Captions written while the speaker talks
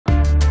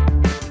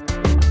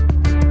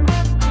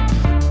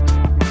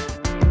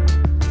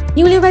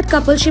Newlywed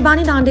couple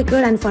Shibani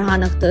Dandekar and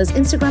Farhan Akhtar's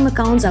Instagram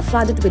accounts are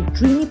flooded with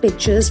dreamy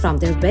pictures from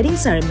their wedding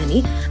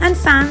ceremony, and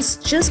fans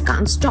just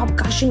can't stop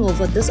gushing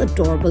over this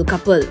adorable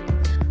couple.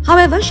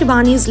 However,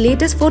 Shibani's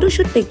latest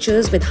photoshoot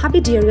pictures with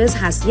hubby dearest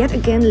has yet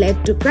again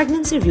led to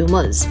pregnancy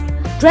rumors.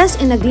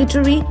 Dressed in a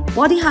glittery,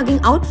 body-hugging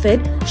outfit,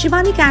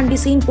 Shibani can be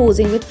seen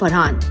posing with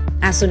Farhan.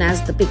 As soon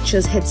as the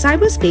pictures hit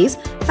cyberspace,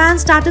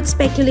 fans started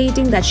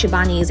speculating that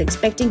Shibani is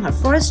expecting her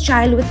first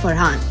child with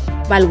Farhan.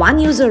 While one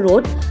user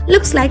wrote,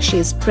 "Looks like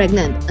she's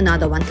pregnant,"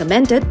 another one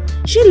commented,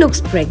 "She looks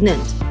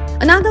pregnant."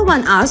 Another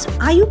one asked,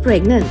 "Are you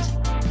pregnant?"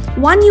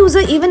 One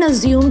user even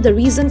assumed the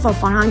reason for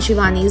Farhan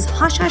Shibani's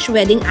hush-hush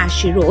wedding as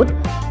she wrote,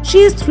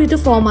 "She is 3 to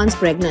 4 months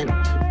pregnant.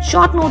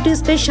 Short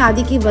notice पे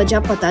शादी की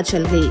वजह पता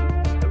चल गई."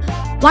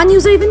 One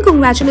user even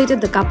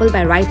congratulated the couple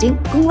by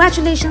writing,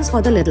 "Congratulations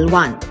for the little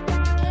one."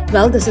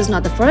 Well, this is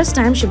not the first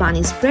time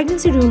Shibani's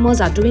pregnancy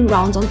rumors are doing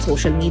rounds on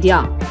social media.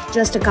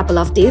 Just a couple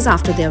of days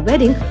after their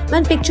wedding,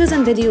 when pictures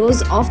and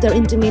videos of their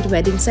intimate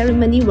wedding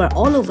ceremony were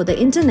all over the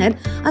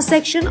internet, a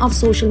section of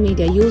social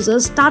media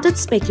users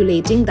started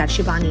speculating that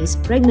Shibani is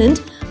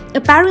pregnant,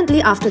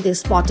 apparently after they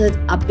spotted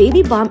a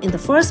baby bump in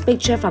the first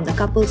picture from the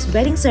couple's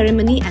wedding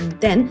ceremony, and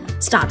then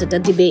started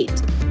a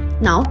debate.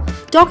 Now,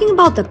 talking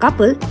about the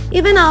couple,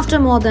 even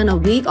after more than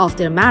a week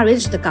of their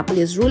marriage, the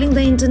couple is ruling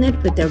the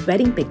internet with their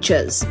wedding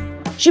pictures.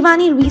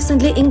 Shibani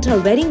recently inked her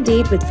wedding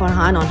date with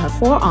Farhan on her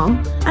forearm,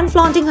 and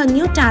flaunting her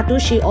new tattoo,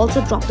 she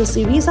also dropped a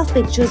series of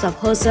pictures of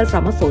herself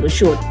from a photo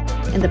shoot.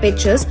 In the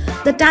pictures,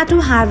 the tattoo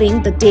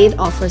having the date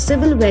of her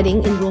civil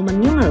wedding in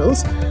Roman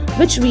numerals,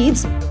 which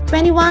reads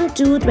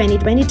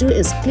 21/2/2022,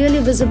 is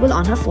clearly visible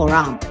on her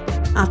forearm.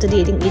 After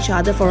dating each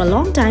other for a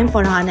long time,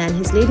 Farhan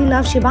and his lady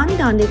love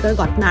Shibani Dandekar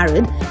got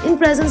married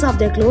in presence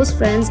of their close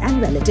friends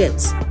and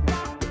relatives.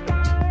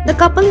 The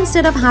couple,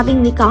 instead of having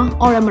nikah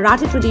or a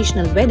Marathi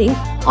traditional wedding,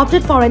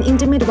 opted for an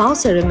intimate vow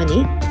ceremony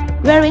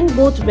wherein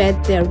both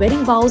read their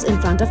wedding vows in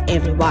front of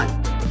everyone.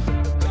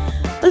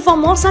 Well, for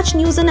more such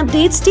news and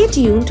updates, stay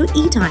tuned to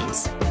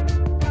E-Times.